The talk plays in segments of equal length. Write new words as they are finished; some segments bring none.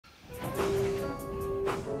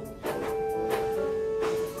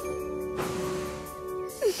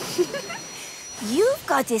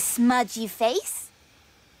got a smudgy face.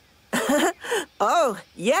 Oh,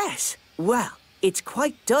 yes. Well, it's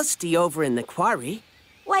quite dusty over in the quarry.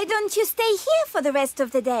 Why don't you stay here for the rest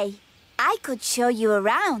of the day? I could show you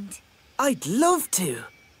around. I'd love to,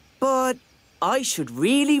 but I should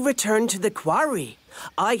really return to the quarry.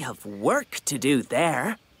 I have work to do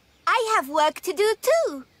there. I have work to do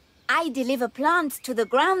too. I deliver plants to the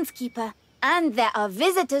groundskeeper, and there are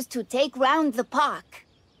visitors to take round the park.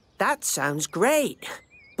 That sounds great,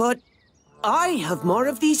 but I have more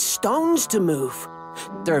of these stones to move.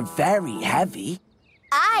 They're very heavy.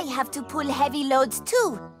 I have to pull heavy loads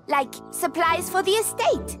too, like supplies for the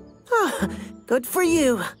estate. Good for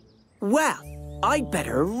you. Well, I'd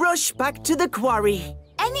better rush back to the quarry.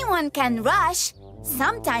 Anyone can rush.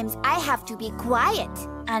 Sometimes I have to be quiet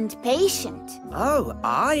and patient. Oh,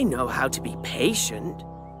 I know how to be patient.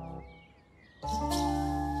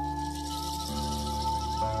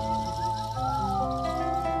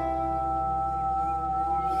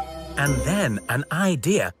 And then an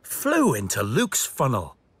idea flew into Luke's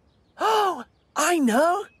funnel. Oh, I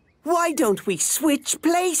know. Why don't we switch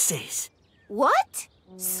places? What?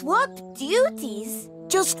 Swap duties?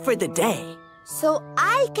 Just for the day. So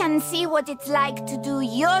I can see what it's like to do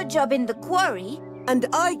your job in the quarry. And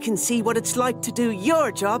I can see what it's like to do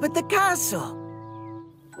your job at the castle.